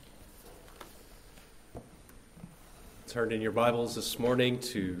Turn in your Bibles this morning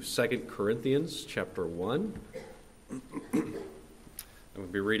to 2 Corinthians chapter 1. We'll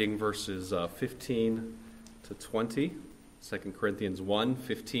be reading verses 15 to 20. 2 Corinthians 1,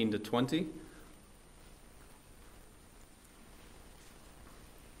 15 to 20.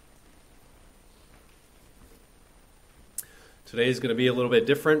 Today is going to be a little bit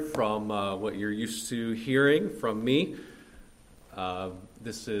different from what you're used to hearing from me.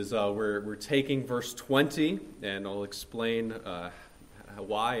 This is we're taking verse 20, and I'll explain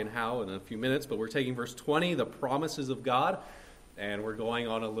why and how in a few minutes. But we're taking verse 20, the promises of God, and we're going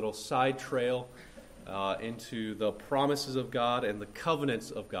on a little side trail into the promises of God and the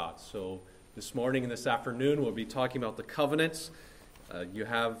covenants of God. So this morning and this afternoon, we'll be talking about the covenants. You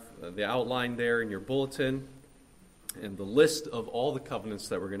have the outline there in your bulletin and the list of all the covenants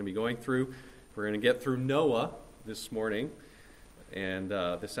that we're going to be going through. We're going to get through Noah this morning. And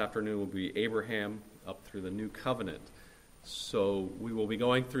this afternoon will be Abraham up through the new covenant. So we will be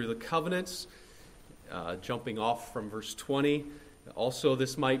going through the covenants, jumping off from verse 20. Also,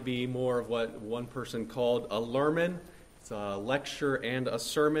 this might be more of what one person called a lerman. It's a lecture and a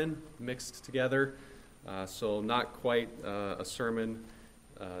sermon mixed together. So not quite a sermon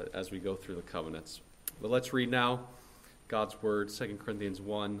as we go through the covenants. But let's read now God's Word, 2 Corinthians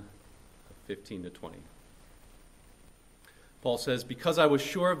 1, 15 to 20. Paul says, "Because I was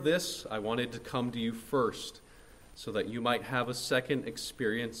sure of this, I wanted to come to you first, so that you might have a second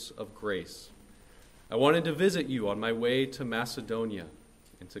experience of grace. I wanted to visit you on my way to Macedonia,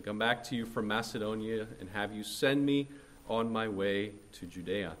 and to come back to you from Macedonia and have you send me on my way to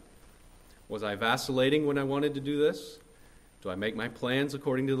Judea. Was I vacillating when I wanted to do this? Do I make my plans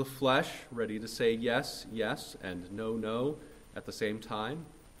according to the flesh, ready to say yes, yes, and no, no at the same time?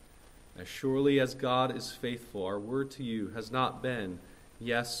 As surely as God is faithful, our word to you has not been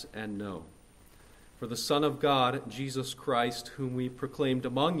yes and no. For the Son of God, Jesus Christ, whom we proclaimed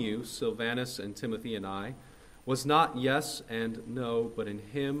among you, Silvanus and Timothy and I, was not yes and no, but in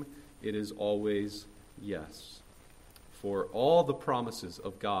him it is always yes. For all the promises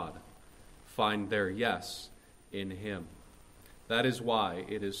of God find their yes in him. That is why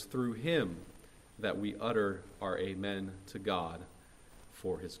it is through him that we utter our amen to God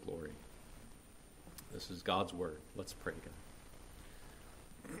for his glory." This is God's word. Let's pray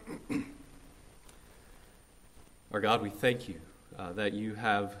together. Our God, we thank you that you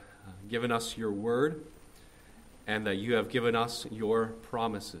have given us your word and that you have given us your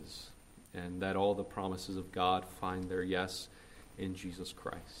promises, and that all the promises of God find their yes in Jesus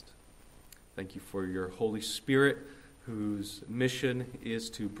Christ. Thank you for your Holy Spirit, whose mission is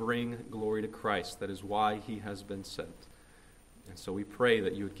to bring glory to Christ. That is why he has been sent. And so we pray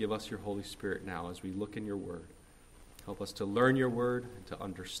that you would give us your Holy Spirit now as we look in your word. Help us to learn your word and to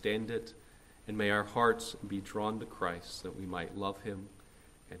understand it. And may our hearts be drawn to Christ, that we might love him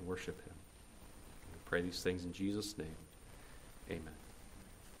and worship him. We pray these things in Jesus' name. Amen.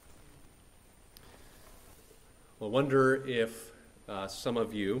 Well, I wonder if some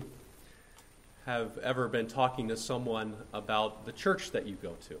of you have ever been talking to someone about the church that you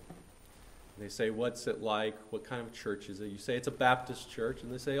go to. They say, "What's it like? What kind of church is it?" You say, "It's a Baptist church."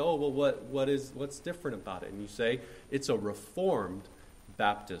 And they say, "Oh, well, what's different about it?" And you say, "It's a Reformed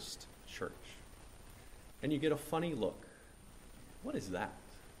Baptist church." And you get a funny look. What is that?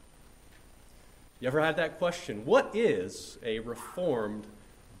 You ever had that question? What is a Reformed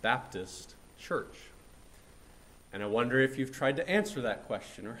Baptist church? And I wonder if you've tried to answer that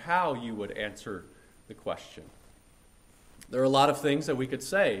question, or how you would answer the question. There are a lot of things that we could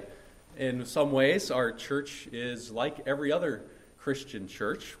say. In some ways, our church is like every other Christian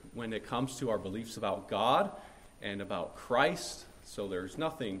church when it comes to our beliefs about God and about Christ. So there's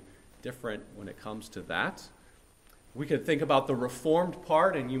nothing different when it comes to that. We could think about the Reformed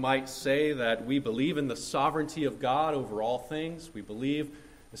part, and you might say that we believe in the sovereignty of God over all things. We believe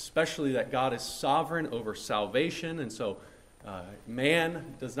especially that God is sovereign over salvation, and so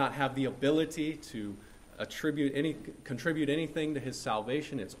man does not have the ability to contribute anything to his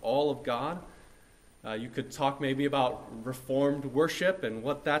salvation. It's all of God. You could talk maybe about Reformed worship and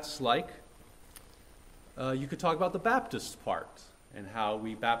what that's like. You could talk about the Baptist part and how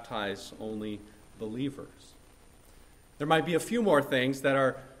we baptize only believers. There might be a few more things that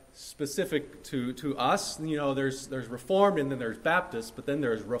are specific to us. You know, there's Reformed and then there's Baptist, but then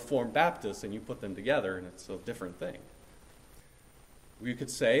there's Reformed Baptist, and you put them together and it's a different thing. We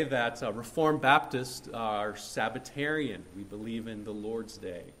could say that Reformed Baptists are Sabbatarian. We believe in the Lord's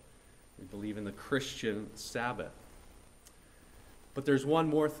Day. We believe in the Christian Sabbath. But there's one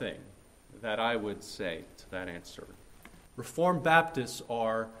more thing that I would say to that answer. Reformed Baptists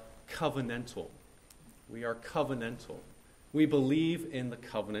are covenantal. We are covenantal. We believe in the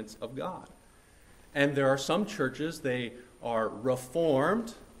covenants of God. And there are some churches, they are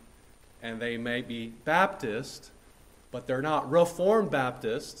Reformed, and they may be Baptist, but they're not Reformed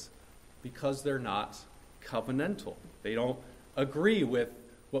Baptists because they're not covenantal. They don't agree with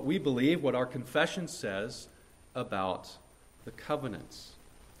what we believe, what our confession says about the covenants.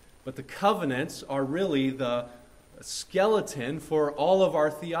 But the covenants are really the skeleton for all of our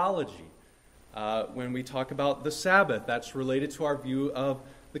theology. When we talk about the Sabbath, that's related to our view of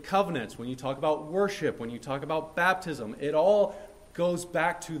the covenants. When you talk about worship, when you talk about baptism, it all goes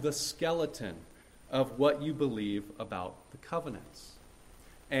back to the skeleton of what you believe about the covenants.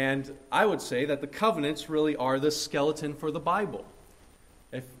 And I would say that the covenants really are the skeleton for the Bible.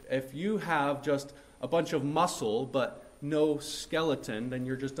 If you have just a bunch of muscle but no skeleton, then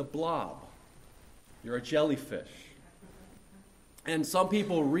you're just a blob. You're a jellyfish. And some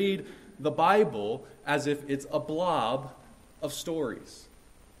people read the Bible as if it's a blob of stories.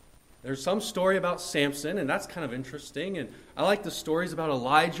 There's some story about Samson, and that's kind of interesting. And I like the stories about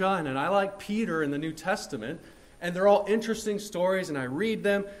Elijah, and I like Peter in the New Testament. And they're all interesting stories, and I read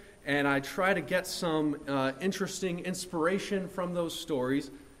them, and I try to get some interesting inspiration from those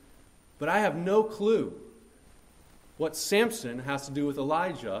stories. But I have no clue what Samson has to do with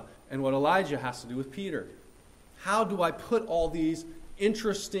Elijah and what Elijah has to do with Peter. How do I put all these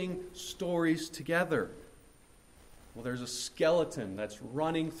interesting stories together? Well, there's a skeleton that's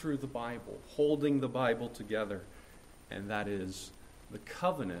running through the Bible, holding the Bible together, and that is the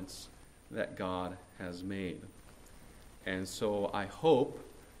covenants that God has made. And so I hope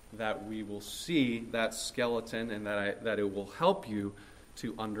that we will see that skeleton and that it will help you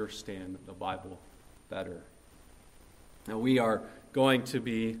to understand the Bible better. Now, we are going to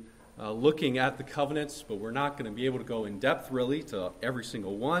be looking at the covenants, but we're not going to be able to go in depth really to every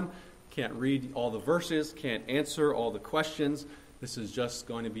single one. Can't read all the verses, can't answer all the questions. This is just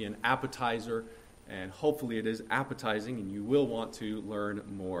going to be an appetizer, and hopefully it is appetizing and you will want to learn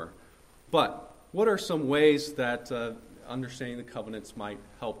more. But what are some ways that understanding the covenants might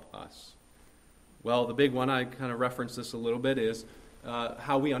help us? Well, the big one, I kind of referenced this a little bit, is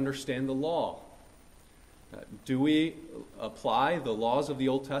how we understand the law. Do we apply the laws of the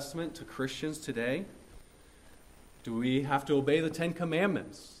Old Testament to Christians today? Do we have to obey the Ten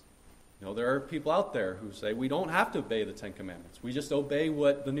Commandments? You know, there are people out there who say we don't have to obey the Ten Commandments. We just obey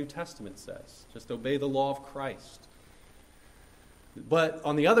what the New Testament says. Just obey the law of Christ. But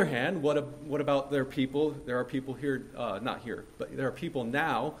on the other hand, what about their people? There are people here, not here, but there are people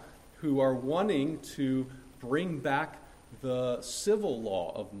now who are wanting to bring back the civil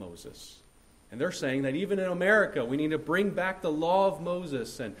law of Moses. And they're saying that even in America, we need to bring back the law of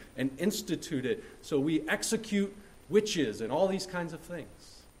Moses and institute it so we execute witches and all these kinds of things.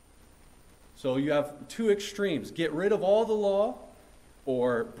 So you have two extremes. Get rid of all the law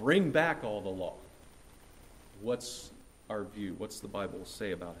or bring back all the law. What's our view? What's the Bible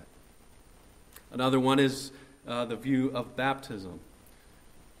say about it? Another one is the view of baptism.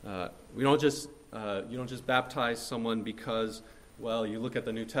 You don't just baptize someone because, well, you look at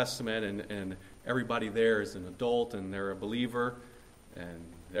the New Testament and everybody there is an adult and they're a believer, and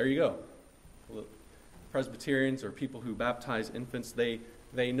there you go. Presbyterians or people who baptize infants, they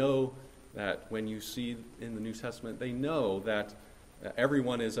know that when you see in the New Testament, they know that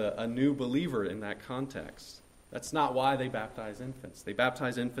everyone is a new believer in that context. That's not why they baptize infants. They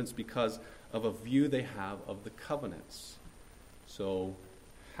baptize infants because of a view they have of the covenants. So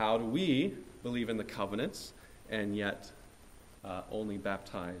how do we believe in the covenants and yet only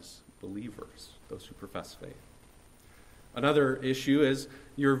baptize believers, those who profess faith? Another issue is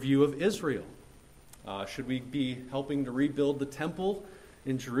your view of Israel. Should we be helping to rebuild the temple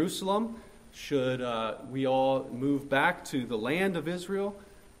in Jerusalem? Should we all move back to the land of Israel?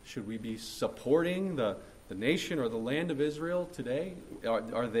 Should we be supporting the nation or the land of Israel today?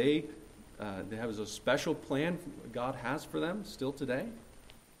 Are they have a special plan God has for them still today?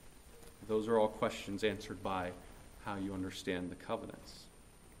 Those are all questions answered by how you understand the covenants.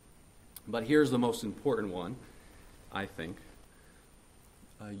 But here's the most important one, I think.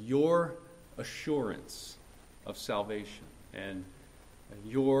 Your assurance of salvation and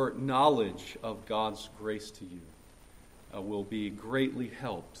your knowledge of God's grace to you will be greatly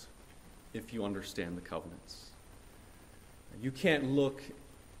helped if you understand the covenants. You can't look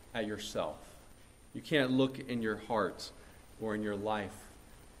at yourself. You can't look in your heart or in your life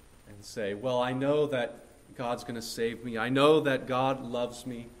and say, well, I know that God's going to save me. I know that God loves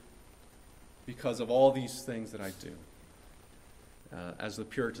me because of all these things that I do. As the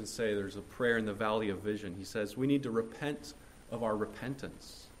Puritans say, there's a prayer in the Valley of Vision. He says, we need to repent of our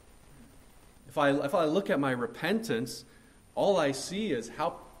repentance. If I look at my repentance, all I see is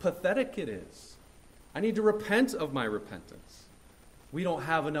how pathetic it is. I need to repent of my repentance. We don't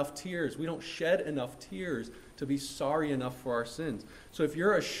have enough tears. We don't shed enough tears to be sorry enough for our sins. So if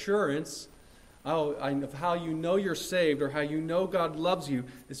your assurance of how you know you're saved or how you know God loves you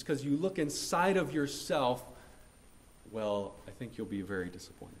is because you look inside of yourself, well, I think you'll be very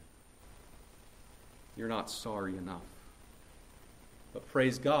disappointed. You're not sorry enough. But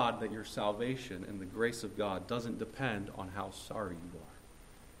praise God that your salvation and the grace of God doesn't depend on how sorry you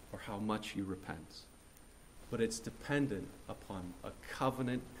are or how much you repent. But it's dependent upon a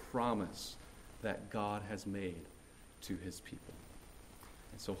covenant promise that God has made to his people.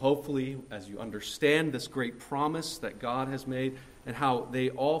 And so hopefully, as you understand this great promise that God has made and how they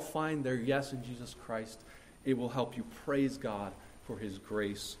all find their yes in Jesus Christ, it will help you praise God for his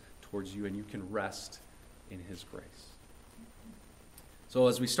grace towards you, and you can rest in his grace. So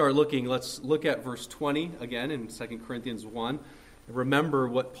as we start looking, let's look at verse 20 again in 2 Corinthians 1. Remember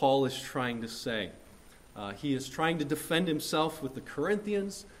what Paul is trying to say. He is trying to defend himself with the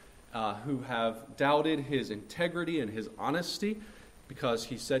Corinthians who have doubted his integrity and his honesty because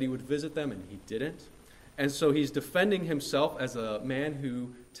he said he would visit them and he didn't. And so he's defending himself as a man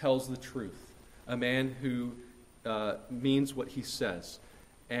who tells the truth, a man who means what he says.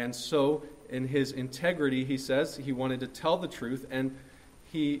 And so in his integrity, he says he wanted to tell the truth, and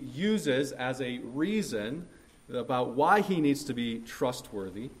he uses as a reason about why he needs to be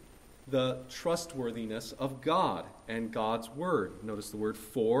trustworthy the trustworthiness of God and God's word. Notice the word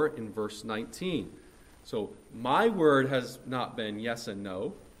 "for" in verse 19. So my word has not been yes and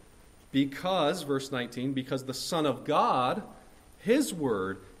no because, verse 19, because the Son of God, his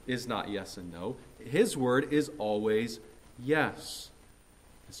word is not yes and no. His word is always yes.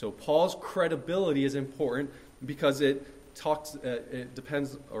 So Paul's credibility is important because it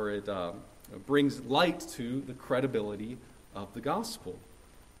brings light to the credibility of the gospel.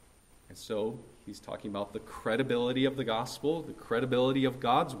 And so he's talking about the credibility of the gospel, the credibility of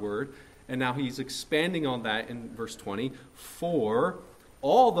God's word, and now he's expanding on that in verse 20. For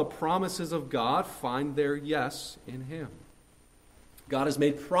all the promises of God find their yes in him. God has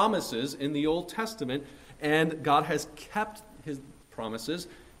made promises in the Old Testament, and God has kept his promises,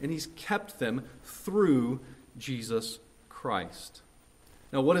 and he's kept them through Jesus Christ.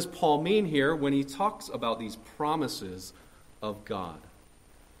 Now, what does Paul mean here when he talks about these promises of God?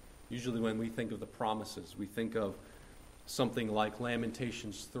 Usually when we think of the promises, we think of something like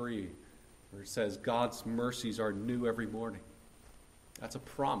Lamentations 3, where it says, God's mercies are new every morning. That's a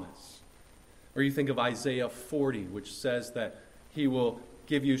promise. Or you think of Isaiah 40, which says that he will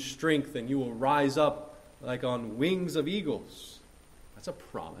give you strength and you will rise up like on wings of eagles. That's a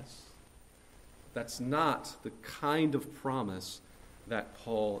promise. That's not the kind of promise that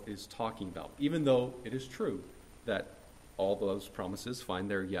Paul is talking about, even though it is true that all those promises find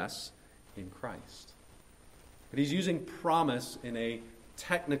their yes in Christ. But he's using promise in a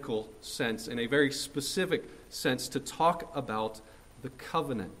technical sense, in a very specific sense, to talk about the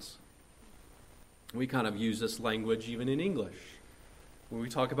covenant. We kind of use this language even in English, when we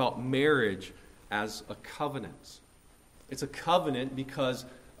talk about marriage as a covenant. It's a covenant because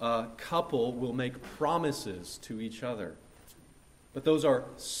a couple will make promises to each other. But those are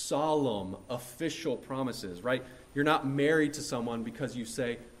solemn, official promises, right? You're not married to someone because you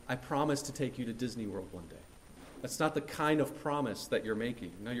say, I promise to take you to Disney World one day. That's not the kind of promise that you're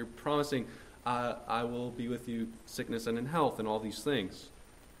making. No, you're promising, I will be with you sickness and in health and all these things.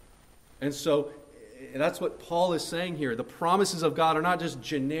 And so that's what Paul is saying here. The promises of God are not just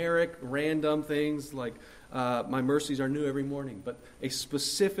generic, random things like my mercies are new every morning, but a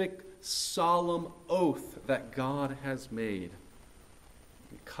specific, solemn oath that God has made,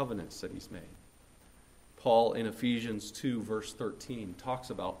 covenants that he's made. Paul in Ephesians 2, verse 13, talks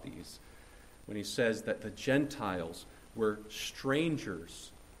about these when he says that the Gentiles were strangers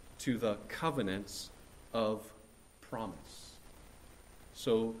to the covenants of promise.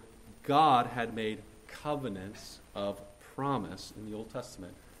 So God had made covenants of promise in the Old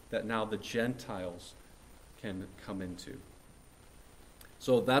Testament that now the Gentiles can come into.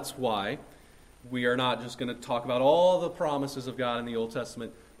 So that's why we are not just going to talk about all the promises of God in the Old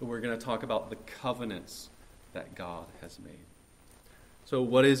Testament, but we're going to talk about the covenants that God has made. So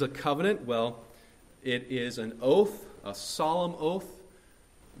what is a covenant? Well, it is an oath, a solemn oath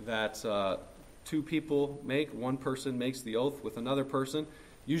that two people make. One person makes the oath with another person.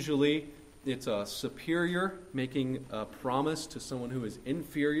 Usually it's a superior making a promise to someone who is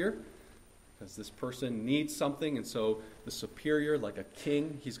inferior, because this person needs something, and so the superior, like a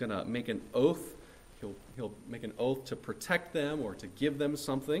king, he's going to make an oath. He'll make an oath to protect them or to give them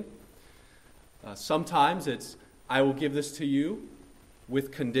something. Sometimes it's, I will give this to you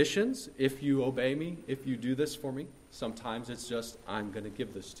with conditions if you obey me, if you do this for me. Sometimes it's just, I'm going to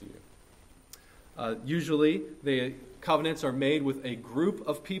give this to you. Usually, the covenants are made with a group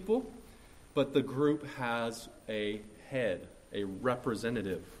of people, but the group has a head, a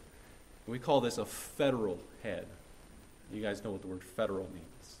representative. We call this a federal head. You guys know what the word federal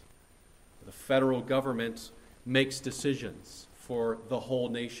means. The federal government makes decisions for the whole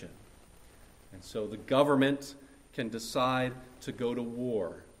nation. And so the government can decide to go to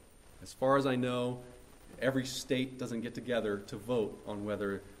war. As far as I know, every state doesn't get together to vote on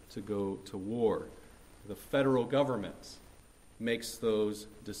whether to go to war. The federal government makes those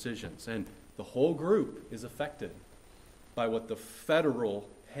decisions. And the whole group is affected by what the federal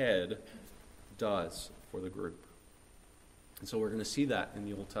head does for the group. And so we're going to see that in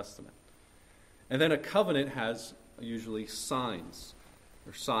the Old Testament. And then a covenant has usually signs.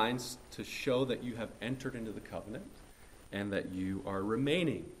 They're signs to show that you have entered into the covenant and that you are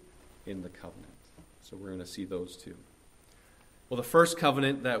remaining in the covenant. So we're going to see those two. Well, the first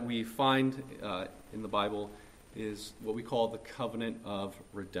covenant that we find in the Bible is what we call the covenant of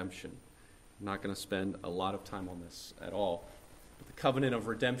redemption. I'm not going to spend a lot of time on this at all. But the covenant of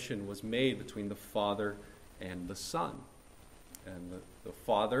redemption was made between the Father and the Son. And the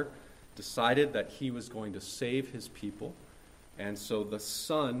Father decided that he was going to save his people. And so the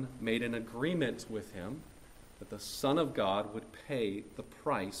Son made an agreement with him that the Son of God would pay the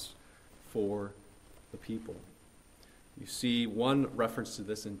price for the people. You see one reference to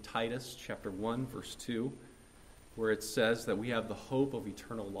this in Titus chapter 1, verse 2, where it says that we have the hope of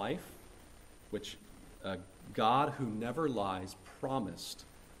eternal life, which God, who never lies, promised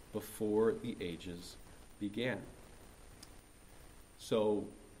before the ages began. So,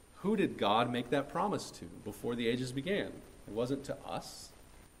 who did God make that promise to before the ages began? It wasn't to us,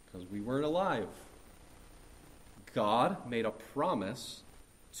 because we weren't alive. God made a promise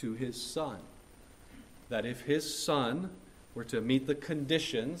to his Son, that if his Son were to meet the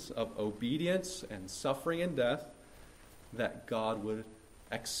conditions of obedience and suffering and death, that God would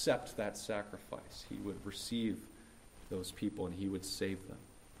accept that sacrifice. He would receive those people and he would save them.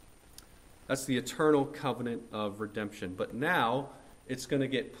 That's the eternal covenant of redemption. But now it's going to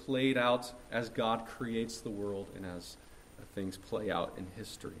get played out as God creates the world and as things play out in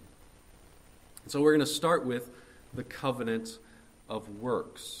history. So we're going to start with the covenant of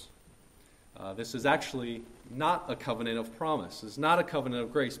works. This is actually not a covenant of promise. It's not a covenant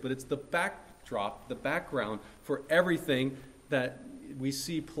of grace, but it's the backdrop, the background for everything that we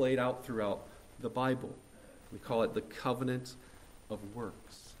see played out throughout the Bible. We call it the covenant of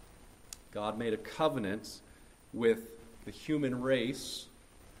works. God made a covenant with the human race,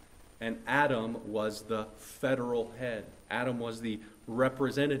 and Adam was the federal head. Adam was the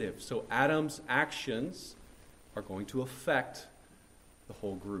representative. So Adam's actions are going to affect the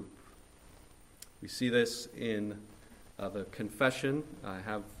whole group. We see this in the confession. I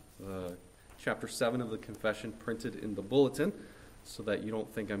have chapter 7 of the confession printed in the bulletin so that you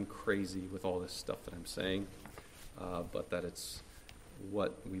don't think I'm crazy with all this stuff that I'm saying, but that it's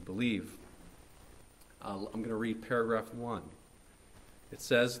what we believe. I'm going to read paragraph 1. It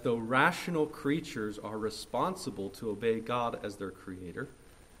says, though rational creatures are responsible to obey God as their creator,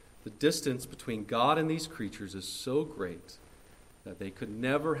 the distance between God and these creatures is so great that they could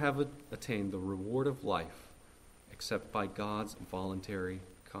never have attained the reward of life except by God's voluntary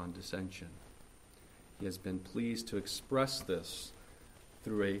condescension. He has been pleased to express this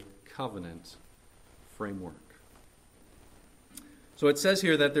through a covenant framework. So it says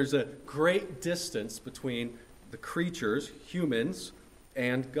here that there's a great distance between the creatures, humans,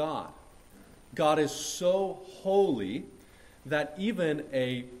 and God. God is so holy that even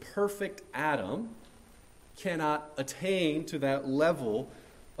a perfect Adam cannot attain to that level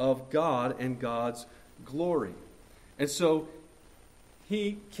of God and God's glory. And so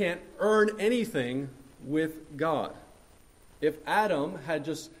he can't earn anything with God. If Adam had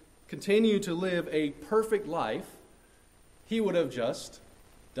just continued to live a perfect life, he would have just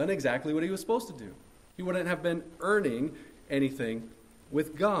done exactly what he was supposed to do. He wouldn't have been earning anything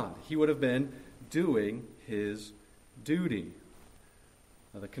with God. He would have been doing his duty.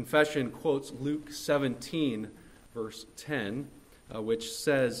 The confession quotes Luke 17, verse 10, which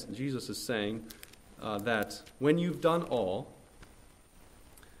says, Jesus is saying that when you've done all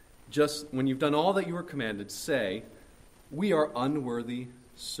that you were commanded, say, we are unworthy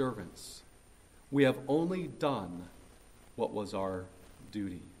servants. We have only done what was our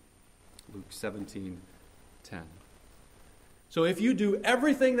duty. Luke 17:10. So if you do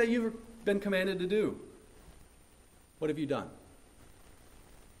everything that you've been commanded to do, what have you done?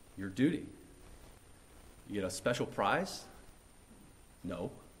 Your duty. You get a special prize?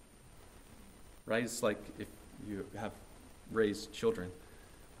 No. Right? It's like if you have raised children.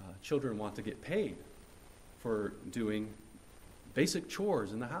 Children want to get paid for doing basic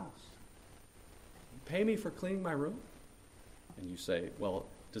chores in the house. Pay me for cleaning my room? And you say, well,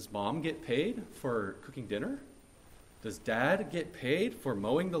 does mom get paid for cooking dinner? Does dad get paid for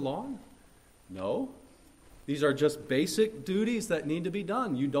mowing the lawn? No. These are just basic duties that need to be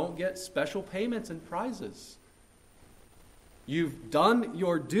done. You don't get special payments and prizes. You've done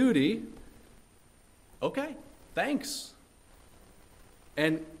your duty. Okay, thanks.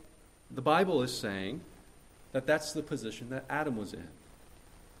 And the Bible is saying that that's the position that Adam was in.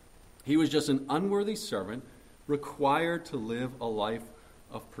 He was just an unworthy servant required to live a life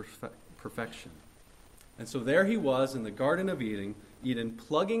of perfection. And so there he was in the Garden of Eden,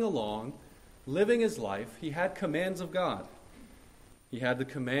 plugging along, living his life. He had commands of God. He had the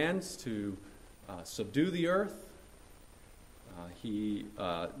commands to subdue the earth. He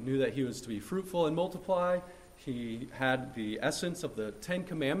knew that he was to be fruitful and multiply. He had the essence of the 10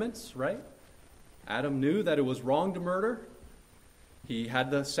 Commandments, right? Adam knew that it was wrong to murder. He had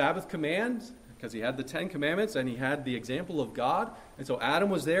the Sabbath command because he had the 10 Commandments and he had the example of God. And so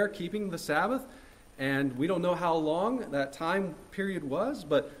Adam was there keeping the Sabbath. And we don't know how long that time period was,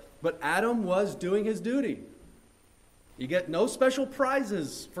 but Adam was doing his duty. You get no special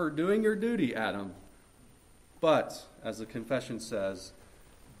prizes for doing your duty, Adam. But, as the confession says,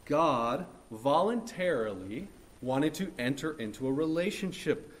 God voluntarily wanted to enter into a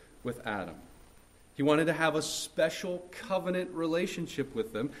relationship with Adam. He wanted to have a special covenant relationship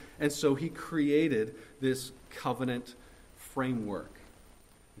with them, and so he created this covenant framework.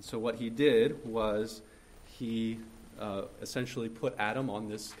 And so what he did was he essentially put Adam on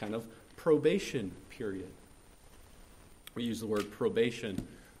this kind of probation period. We use the word probation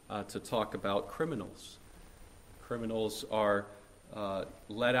to talk about criminals. Criminals are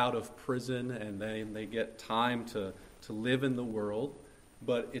let out of prison and then they get time to live in the world.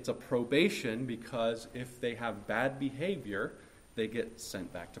 But it's a probation because if they have bad behavior, they get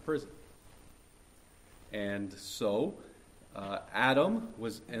sent back to prison. And so Adam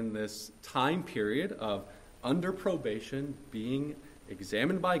was in this time period of under probation, being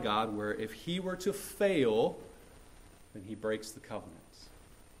examined by God, where if he were to fail, then he breaks the covenants.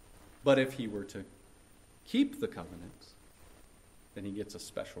 But if he were to keep the covenants, then he gets a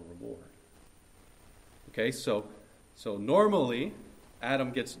special reward. Okay, so normally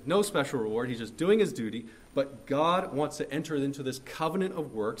Adam gets no special reward. He's just doing his duty. But God wants to enter into this covenant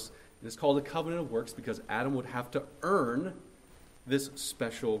of works. And it's called a covenant of works because Adam would have to earn this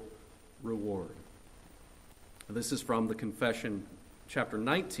special reward. This is from the Confession, chapter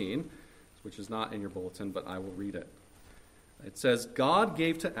 19, which is not in your bulletin, but I will read it. It says, God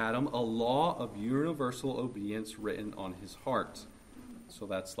gave to Adam a law of universal obedience written on his heart. So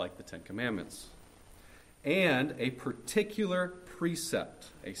that's like the 10 Commandments. And a particular precept,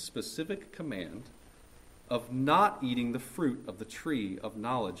 a specific command, of not eating the fruit of the tree of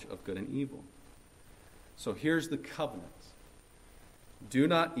knowledge of good and evil. So here's the covenant. Do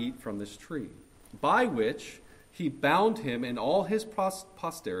not eat from this tree, by which he bound him and all his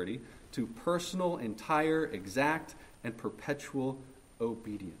posterity to personal, entire, exact, and perpetual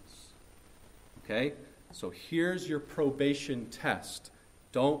obedience. Okay? So here's your probation test.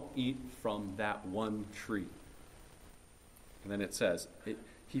 Don't eat from that one tree. And then it says,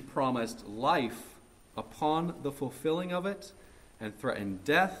 he promised life upon the fulfilling of it, and threatened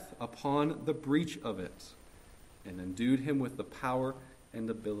death upon the breach of it, and endued him with the power and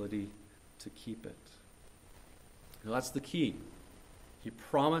ability to keep it. Now that's the key. He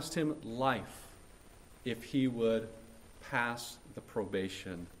promised him life if he would pass the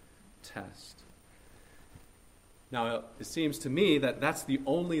probation test. Now, it seems to me that that's the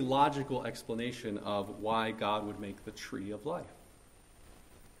only logical explanation of why God would make the tree of life.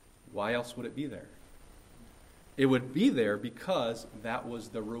 Why else would it be there? It would be there because that was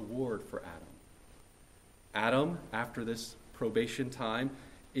the reward for Adam. Adam, after this probation time,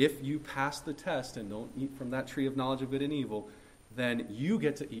 if you pass the test and don't eat from that tree of knowledge of good and evil, then you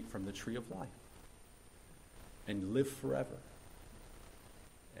get to eat from the tree of life and live forever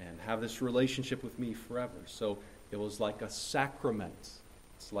and have this relationship with me forever. So it was like a sacrament.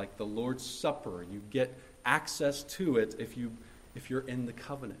 It's like the Lord's Supper. You get access to it if you're in the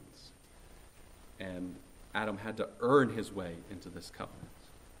covenants. And Adam had to earn his way into this covenant.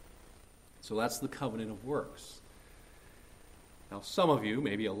 So that's the covenant of works. Now, some of you,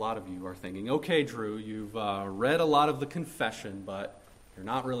 maybe a lot of you, are thinking, okay, Drew, you've read a lot of the confession, but you're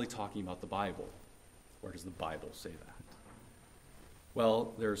not really talking about the Bible. Where does the Bible say that?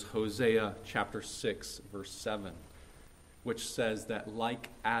 Well, there's Hosea chapter 6, verse 7, which says that like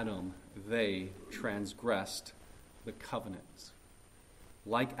Adam, they transgressed the covenants.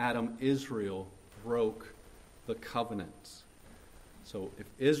 Like Adam, Israel broke the covenants. So if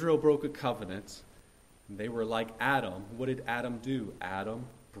Israel broke a covenant, and they were like Adam, what did Adam do? Adam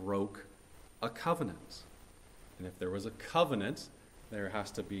broke a covenant. And if there was a covenant, there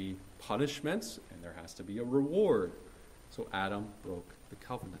has to be punishments and there has to be a reward. So Adam broke the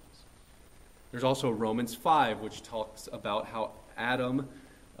covenant. There's also Romans 5, which talks about how Adam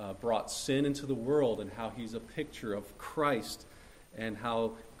brought sin into the world and how he's a picture of Christ and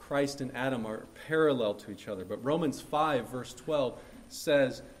how Christ and Adam are parallel to each other. But Romans 5, verse 12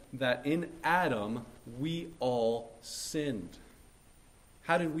 says that in Adam we all sinned.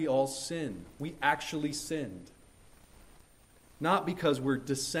 How did we all sin? We actually sinned. Not because we're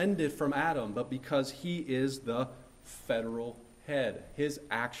descended from Adam, but because he is the federal head. His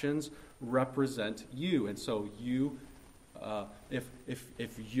actions represent you. And so you,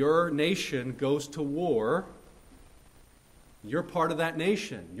 if your nation goes to war, you're part of that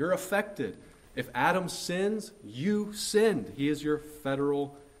nation. You're affected. If Adam sins, you sinned. He is your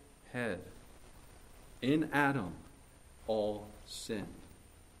federal head. In Adam, all sinned.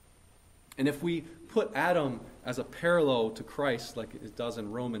 And if we put Adam as a parallel to Christ, like it does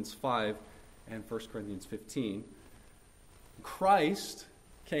in Romans 5 and 1 Corinthians 15, Christ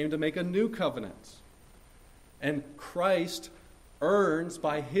came to make a new covenant. And Christ earns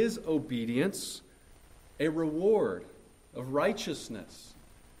by his obedience a reward of righteousness.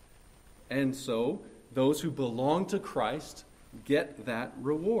 And so those who belong to Christ get that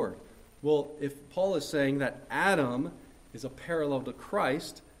reward. Well, if Paul is saying that Adam is a parallel to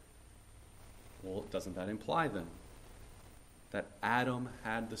Christ, well, doesn't that imply then that Adam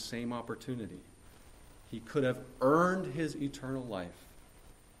had the same opportunity? He could have earned his eternal life,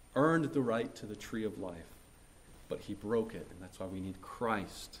 earned the right to the tree of life, but he broke it, and that's why we need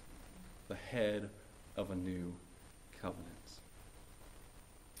Christ, the head of a new covenant.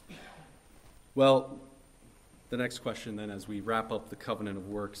 Well, the next question then, as we wrap up the covenant of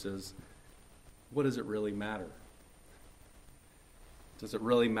works, is what does it really matter? Does it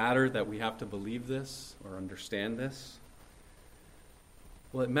really matter that we have to believe this or understand this?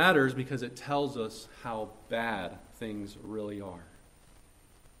 Well, it matters because it tells us how bad things really are.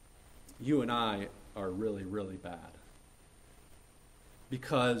 You and I are really, really bad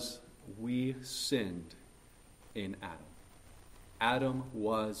because we sinned in Adam. Adam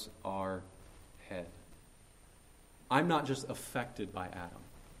was our head. I'm not just affected by Adam.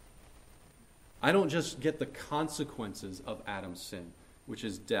 I don't just get the consequences of Adam's sin, which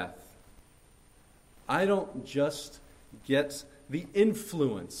is death. I don't just get the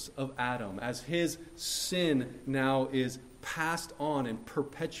influence of Adam as his sin now is passed on and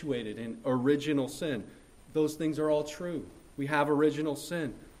perpetuated in original sin. Those things are all true. We have original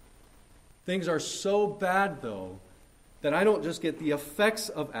sin. Things are so bad, though, that I don't just get the effects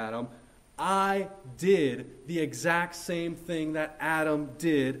of Adam. I did the exact same thing that Adam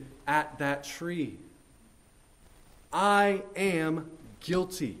did at that tree. I am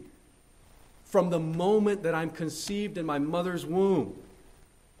guilty. From the moment that I'm conceived in my mother's womb,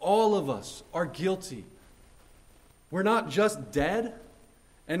 all of us are guilty. We're not just dead,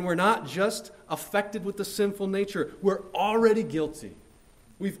 and we're not just affected with the sinful nature. We're already guilty.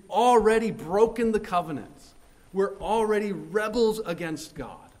 We've already broken the covenants. We're already rebels against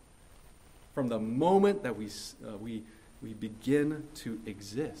God from the moment that we begin to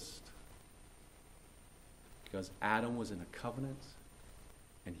exist. Because Adam was in a covenant,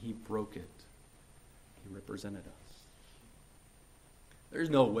 and he broke it. He represented us. There's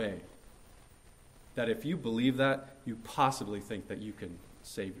no way that if you believe that, you possibly think that you can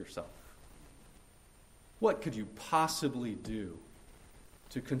save yourself. What could you possibly do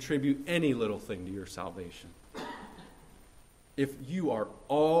to contribute any little thing to your salvation if you are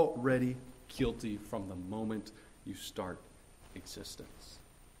already guilty from the moment you start existence?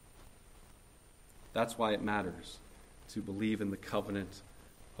 That's why it matters to believe in the covenant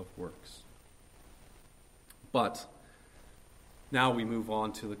of works. But now we move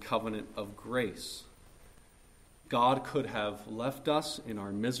on to the covenant of grace. God could have left us in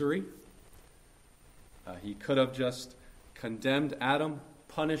our misery. He could have just condemned Adam,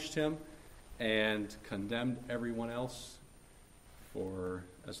 punished him, and condemned everyone else for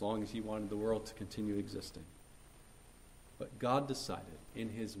as long as he wanted the world to continue existing. But God decided in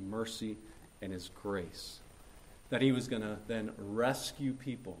his mercy and his grace that he was going to then rescue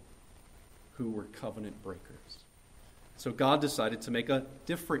people who were covenant breakers. So God decided to make a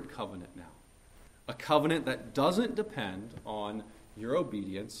different covenant now. A covenant that doesn't depend on your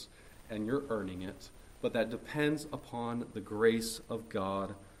obedience and your earning it, but that depends upon the grace of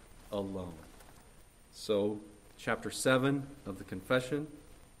God alone. So, chapter 7 of the Confession,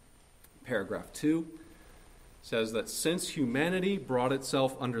 paragraph 2, says that since humanity brought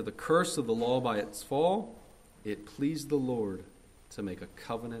itself under the curse of the law by its fall, it pleased the Lord to make a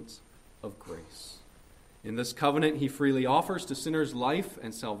covenant of grace. In this covenant, he freely offers to sinners life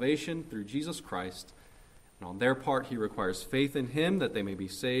and salvation through Jesus Christ, and on their part, he requires faith in him that they may be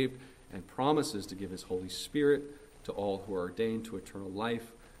saved, and promises to give his Holy Spirit to all who are ordained to eternal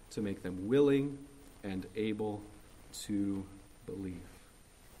life, to make them willing and able to believe.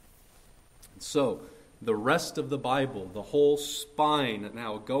 And so, the rest of the Bible, the whole spine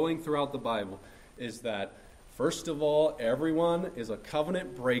now going throughout the Bible, is that, first of all, everyone is a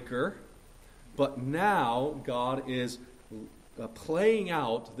covenant breaker, but now God is playing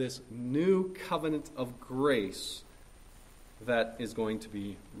out this new covenant of grace that is going to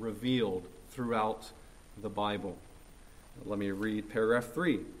be revealed throughout the Bible. Let me read paragraph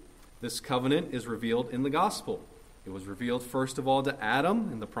 3. This covenant is revealed in the gospel. It was revealed first of all to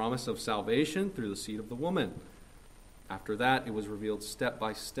Adam in the promise of salvation through the seed of the woman. After that, it was revealed step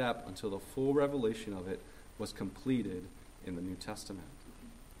by step until the full revelation of it was completed in the New Testament.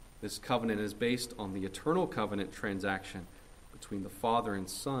 This covenant is based on the eternal covenant transaction between the Father and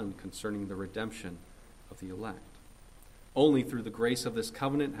Son concerning the redemption of the elect. Only through the grace of this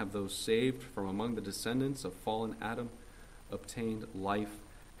covenant have those saved from among the descendants of fallen Adam obtained life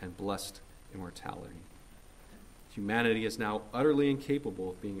and blessed immortality. Humanity is now utterly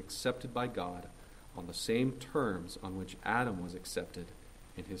incapable of being accepted by God on the same terms on which Adam was accepted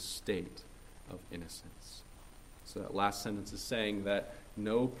in his state of innocence. So that last sentence is saying that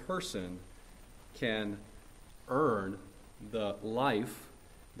no person can earn the life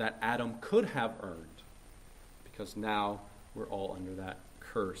that Adam could have earned, because now we're all under that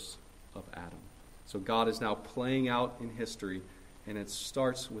curse of Adam. So God is now playing out in history, and it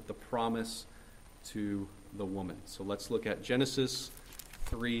starts with the promise to the woman. So let's look at Genesis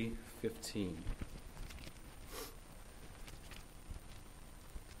 3:15.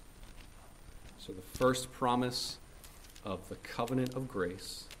 So the first promise of the covenant of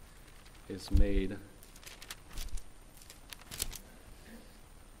grace is made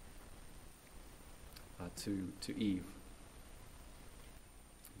to Eve.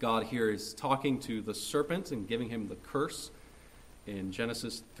 God here is talking to the serpent and giving him the curse in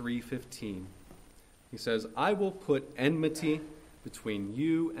Genesis 3:15. He says, I will put enmity between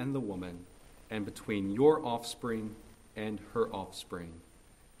you and the woman, and between your offspring and her offspring.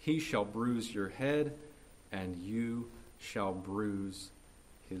 He shall bruise your head, and you shall bruise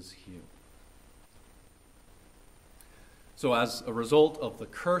his heel. So as a result of the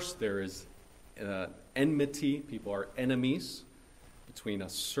curse, there is enmity. People are enemies between a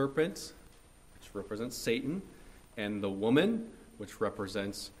serpent, which represents Satan, and the woman, which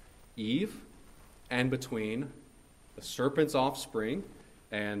represents Eve, and between the serpent's offspring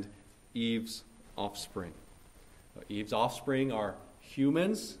and Eve's offspring. Eve's offspring are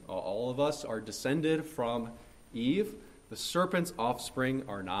humans. All of us are descended from Eve. The serpent's offspring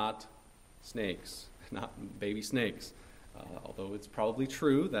are not snakes, not baby snakes. Although it's probably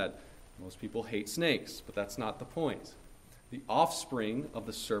true that most people hate snakes, but that's not the point. The offspring of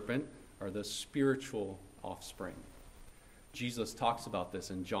the serpent are the spiritual offspring. Jesus talks about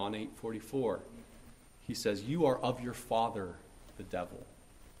this in John 8:44. He says, you are of your father, the devil.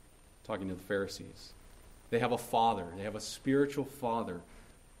 Talking to the Pharisees. They have a father. They have a spiritual father,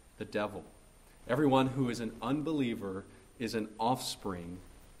 the devil. Everyone who is an unbeliever is an offspring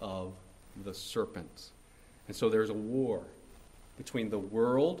of the serpent. And so there's a war between the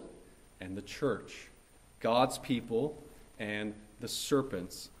world and the church, God's people and the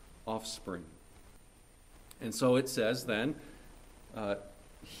serpent's offspring. And so it says then,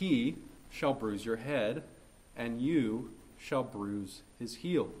 he shall bruise your head, and you shall bruise his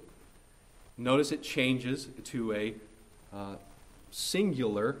heel. Notice it changes to a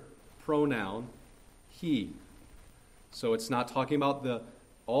singular pronoun, he. So it's not talking about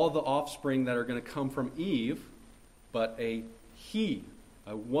all the offspring that are going to come from Eve, but a he,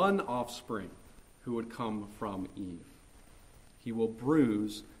 a one offspring who would come from Eve. He will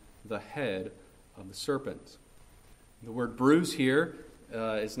bruise the head of the serpent. The word bruise here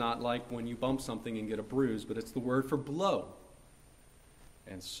is not like when you bump something and get a bruise, but it's the word for blow.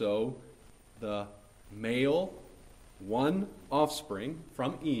 And so the male, one offspring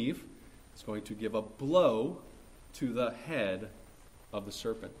from Eve, is going to give a blow to the head of the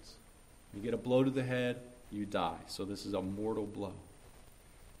serpent. You get a blow to the head, you die. So this is a mortal blow.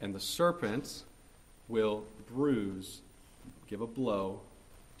 And the serpent will bruise give a blow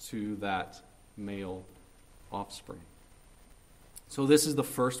to that male offspring. So this is the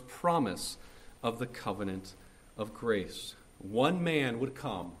first promise of the covenant of grace. One man would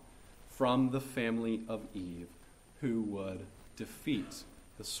come from the family of Eve who would defeat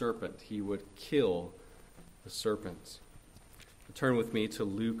the serpent. He would kill the serpent. Turn with me to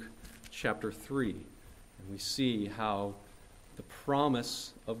Luke chapter 3, and we see how the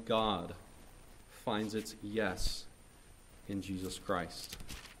promise of God finds its yes in Jesus Christ.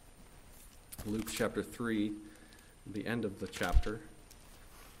 Luke chapter 3, the end of the chapter,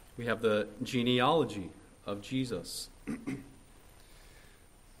 we have the genealogy of Jesus.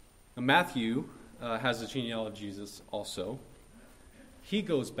 Matthew has the genealogy of Jesus also. He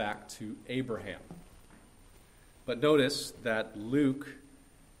goes back to Abraham. But notice that Luke,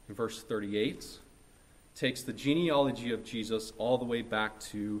 in verse 38, takes the genealogy of Jesus all the way back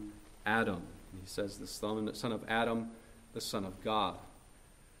to Adam. He says the son of Adam, the son of God.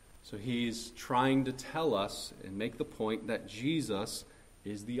 So he's trying to tell us and make the point that Jesus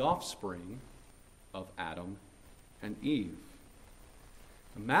is the offspring of Adam and Eve.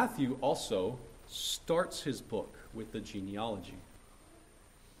 And Matthew also starts his book with the genealogy.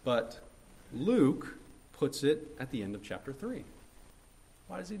 But Luke puts it at the end of chapter 3.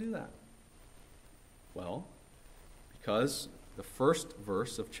 Why does he do that? Well, because the first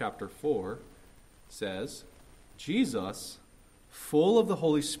verse of chapter 4 says, Jesus, full of the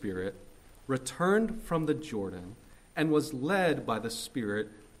Holy Spirit, returned from the Jordan and was led by the Spirit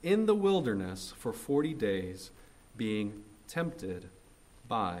in the wilderness for 40 days, being tempted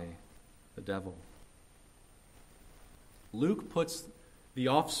by the devil. Luke puts the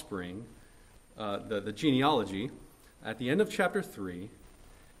offspring, the genealogy, at the end of chapter 3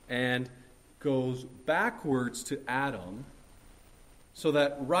 and goes backwards to Adam, so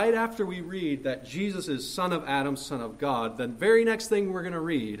that right after we read that Jesus is son of Adam, son of God, the very next thing we're going to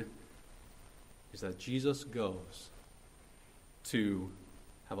read is that Jesus goes to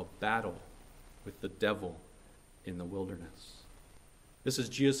have a battle with the devil in the wilderness. This is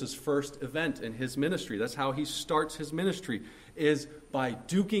Jesus' first event in his ministry. That's how he starts his ministry, is by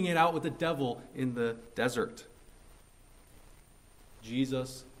duking it out with the devil in the desert.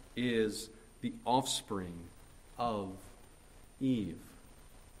 Jesus is the offspring of Eve,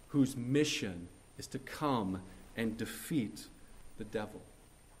 whose mission is to come and defeat the devil.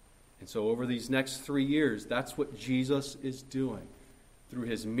 And so over these next 3 years, that's what Jesus is doing. Through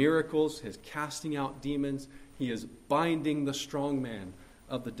his miracles, his casting out demons, he is binding the strong man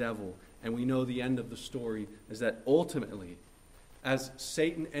of the devil. And we know the end of the story is that ultimately, as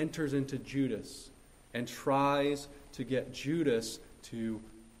Satan enters into Judas and tries to get Judas to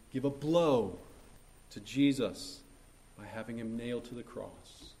give a blow to Jesus by having him nailed to the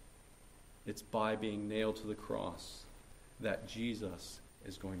cross, it's by being nailed to the cross that Jesus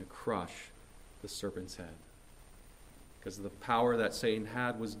is going to crush the serpent's head. Because the power that Satan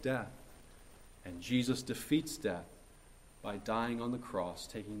had was death. And Jesus defeats death by dying on the cross,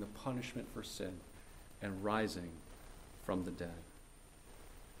 taking the punishment for sin, and rising from the dead.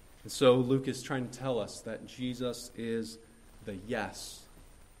 And so Luke is trying to tell us that Jesus is the yes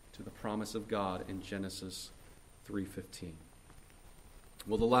to the promise of God in Genesis 3:15.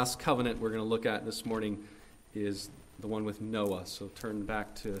 Well, the last covenant we're going to look at this morning is the one with Noah. So turn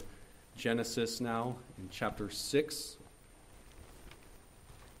back to Genesis now in chapter 6.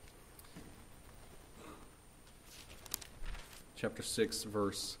 Chapter 6,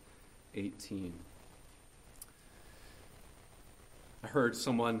 verse 18. I heard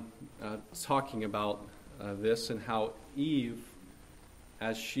someone talking about this and how Eve,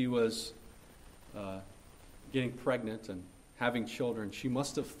 as she was getting pregnant and having children, she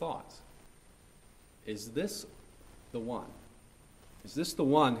must have thought, is this the one? Is this the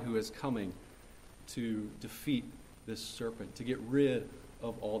one who is coming to defeat this serpent, to get rid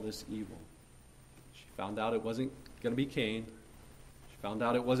of all this evil? She found out it wasn't going to be Cain. She found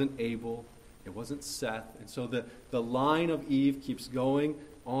out it wasn't Abel. It wasn't Seth. And so the line of Eve keeps going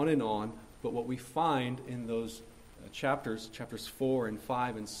on and on. But what we find in those chapters 4 and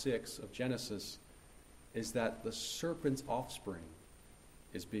 5 and 6 of Genesis, is that the serpent's offspring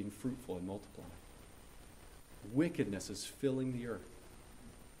is being fruitful and multiplying. Wickedness is filling the earth.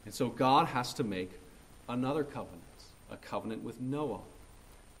 And so God has to make another covenant, a covenant with Noah.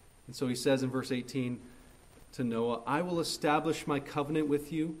 And so he says in verse 18 to Noah, I will establish my covenant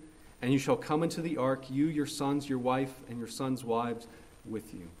with you, and you shall come into the ark, you, your sons, your wife, and your sons' wives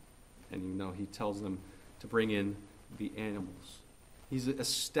with you. And you know he tells them to bring in the animals. He's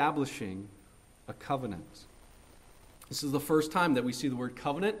establishing a covenant. This is the first time that we see the word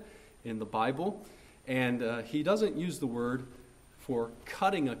covenant in the Bible. And he doesn't use the word for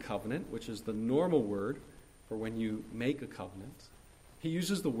cutting a covenant, which is the normal word for when you make a covenant, he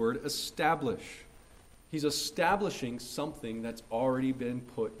uses the word establish. He's establishing something that's already been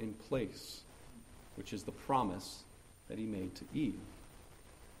put in place, which is the promise that he made to Eve.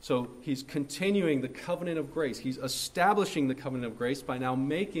 So he's continuing the covenant of grace. He's establishing the covenant of grace by now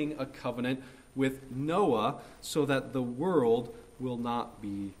making a covenant with Noah so that the world will not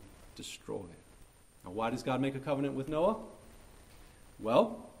be destroyed. Now, why does God make a covenant with Noah?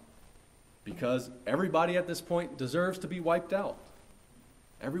 Well, because everybody at this point deserves to be wiped out.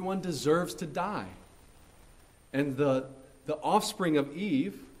 Everyone deserves to die. And the offspring of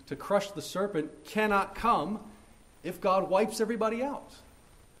Eve to crush the serpent cannot come if God wipes everybody out.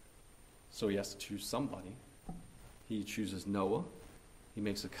 So he has to choose somebody. He chooses Noah. He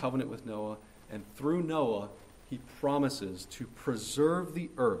makes a covenant with Noah. And through Noah, he promises to preserve the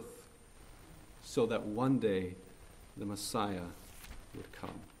earth so that one day the Messiah would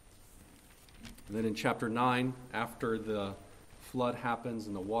come. And then in chapter 9, after the flood happens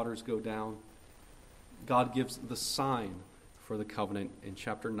and the waters go down, God gives the sign for the covenant in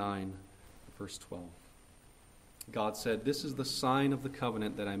chapter 9, verse 12. God said, "This is the sign of the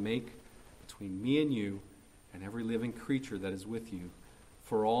covenant that I make between me and you and every living creature that is with you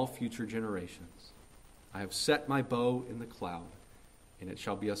for all future generations. I have set my bow in the cloud, and it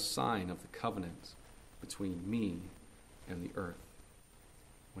shall be a sign of the covenant between me and the earth.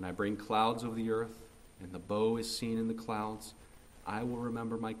 When I bring clouds over the earth, and the bow is seen in the clouds, I will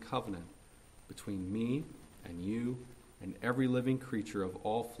remember my covenant between me and you and every living creature of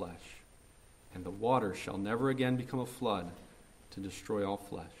all flesh, and the water shall never again become a flood to destroy all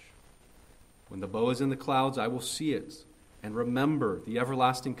flesh. When the bow is in the clouds, I will see it and remember the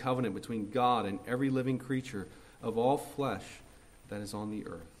everlasting covenant between God and every living creature of all flesh that is on the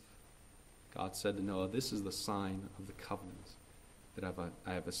earth." God said to Noah, "This is the sign of the covenant that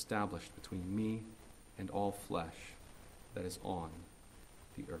I have established between me and all flesh that is on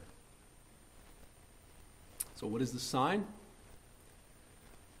the earth." So what is the sign?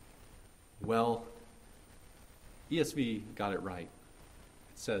 Well, ESV got it right.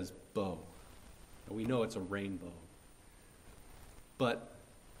 It says bow. And we know it's a rainbow. But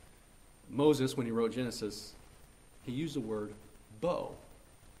Moses, when he wrote Genesis, he used the word bow.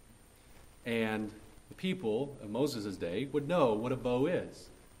 And the people of Moses' day would know what a bow is.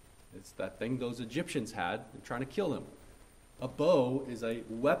 It's that thing those Egyptians had trying to kill him. A bow is a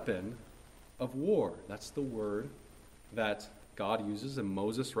weapon of war. That's the word that God uses and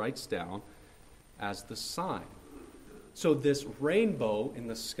Moses writes down as the sign. So this rainbow in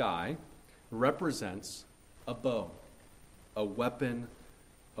the sky represents a bow, a weapon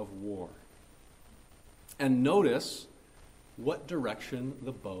of war. And notice what direction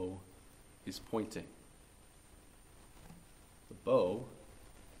the bow is pointing. The bow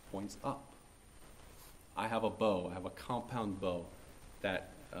points up. I have a bow. I have a compound bow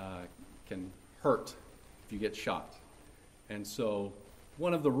that can hurt if you get shot. And so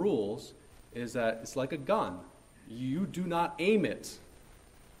one of the rules is that it's like a gun. You do not aim it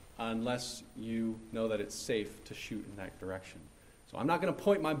unless you know that it's safe to shoot in that direction. So I'm not going to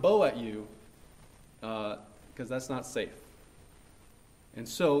point my bow at you because that's not safe. And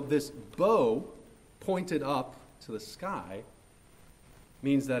so this bow pointed up to the sky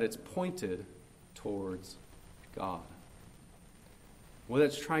means that it's pointed towards God. What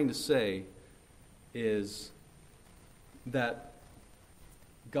it's trying to say is that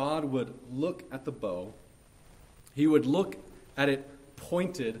God would look at the bow, he would look at it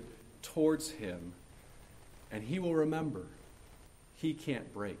pointed towards him, and he will remember he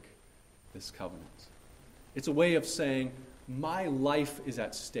can't break this covenant. It's a way of saying, my life is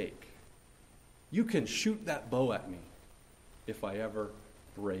at stake. You can shoot that bow at me if I ever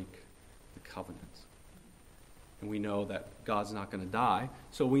break the covenant. And we know that God's not going to die,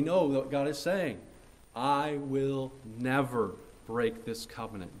 so we know what God is saying. I will never break this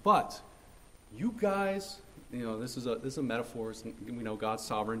covenant. But you guys, this is a metaphor. We know God's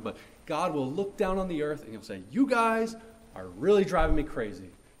sovereign, but God will look down on the earth and he'll say, you guys are really driving me crazy.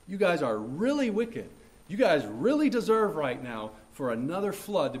 You guys are really wicked. You guys really deserve right now for another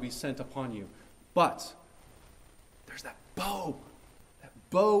flood to be sent upon you. But there's that bow. That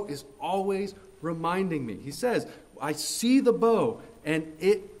bow is always reminding me. He says, I see the bow and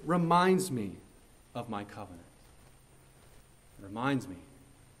it reminds me of my covenant. It reminds me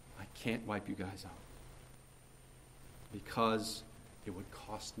I can't wipe you guys out because it would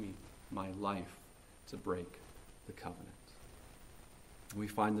cost me my life to break the covenant. And we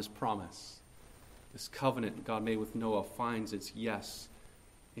find this promise. This covenant God made with Noah finds its yes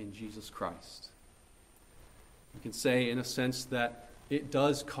in Jesus Christ. We can say, in a sense, that it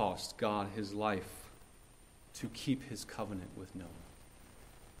does cost God his life to keep his covenant with Noah.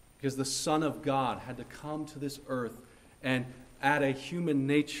 Because the Son of God had to come to this earth and add a human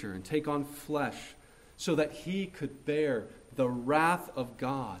nature and take on flesh so that he could bear the wrath of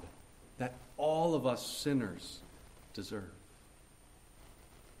God that all of us sinners deserve.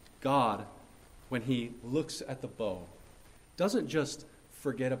 God, when he looks at the bow, doesn't just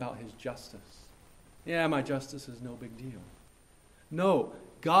forget about his justice. Yeah, my justice is no big deal. No,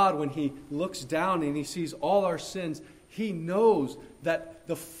 God, when he looks down and he sees all our sins, he knows that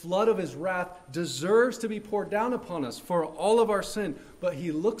the flood of his wrath deserves to be poured down upon us for all of our sin. But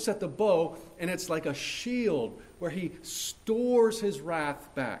he looks at the bow, and it's like a shield where he stores his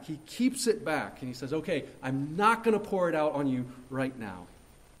wrath back. He keeps it back, and he says, okay, I'm not going to pour it out on you right now.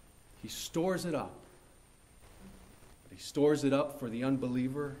 He stores it up. But he stores it up for the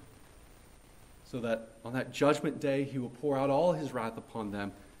unbeliever so that on that judgment day he will pour out all his wrath upon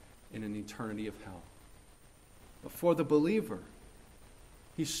them in an eternity of hell. But for the believer,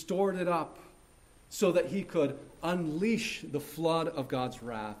 he stored it up so that he could unleash the flood of God's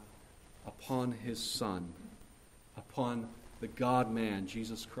wrath upon his Son, upon the God-man,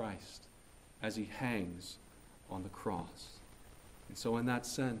 Jesus Christ, as he hangs on the cross. And so in that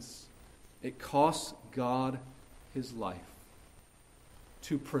sense, it costs God his life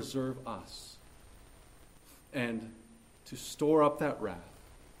to preserve us and to store up that wrath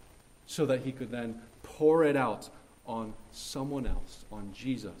so that he could then pour it out on someone else, on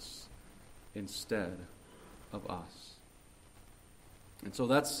Jesus, instead of us. And so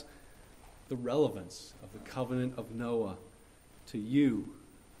that's the relevance of the covenant of Noah to you,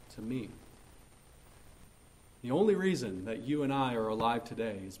 to me. The only reason that you and I are alive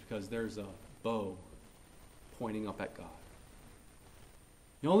today is because there's a bow pointing up at God.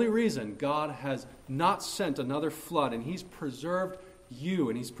 The only reason God has not sent another flood and he's preserved you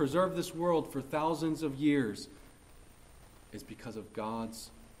and he's preserved this world for thousands of years is because of God's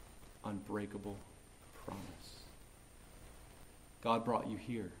unbreakable promise. God brought you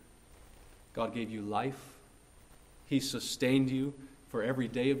here. God gave you life. He sustained you for every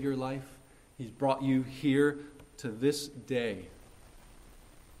day of your life. He's brought you here to this day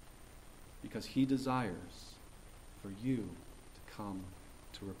because he desires for you to come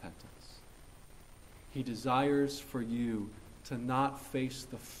to repentance. He desires for you to not face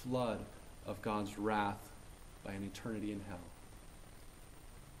the flood of God's wrath by an eternity in hell,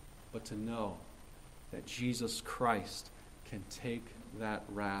 but to know that Jesus Christ can take that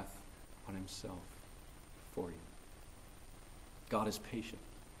wrath on himself for you. God is patient.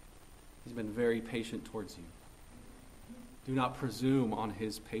 He's been very patient towards you. Do not presume on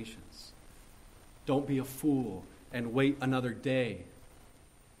his patience. Don't be a fool and wait another day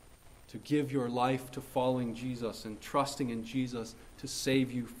to give your life to following Jesus and trusting in Jesus to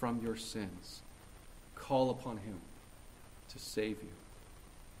save you from your sins. Call upon him to save you.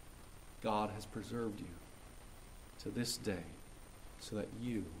 God has preserved you to this day so that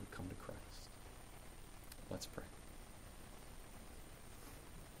you would come to Christ. Let's pray.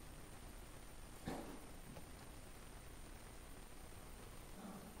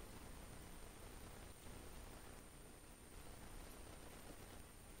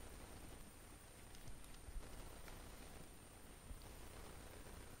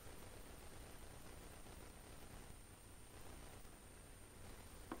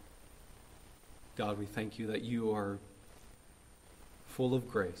 God, we thank you that you are full of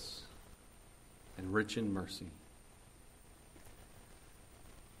grace and rich in mercy.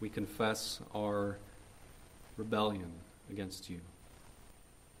 We confess our rebellion against you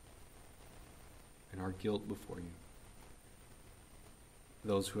and our guilt before you.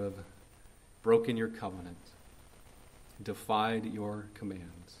 Those who have broken your covenant, defied your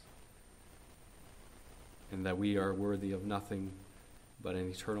commands, and that we are worthy of nothing but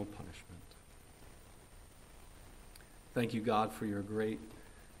an eternal punishment. Thank you, God, for your great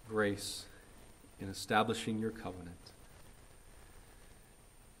grace in establishing your covenant.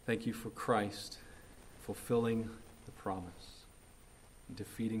 Thank you for Christ fulfilling the promise,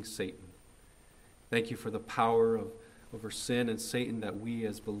 defeating Satan. Thank you for the power over sin and Satan that we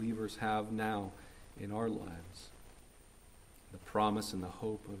as believers have now in our lives. The promise and the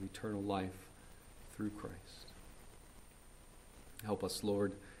hope of eternal life through Christ. Help us,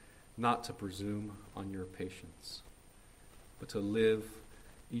 Lord, not to presume on your patience, but to live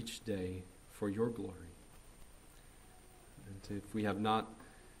each day for your glory. And if we have not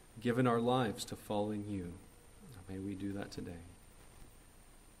given our lives to following you, may we do that today.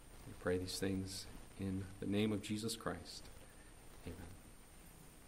 We pray these things in the name of Jesus Christ.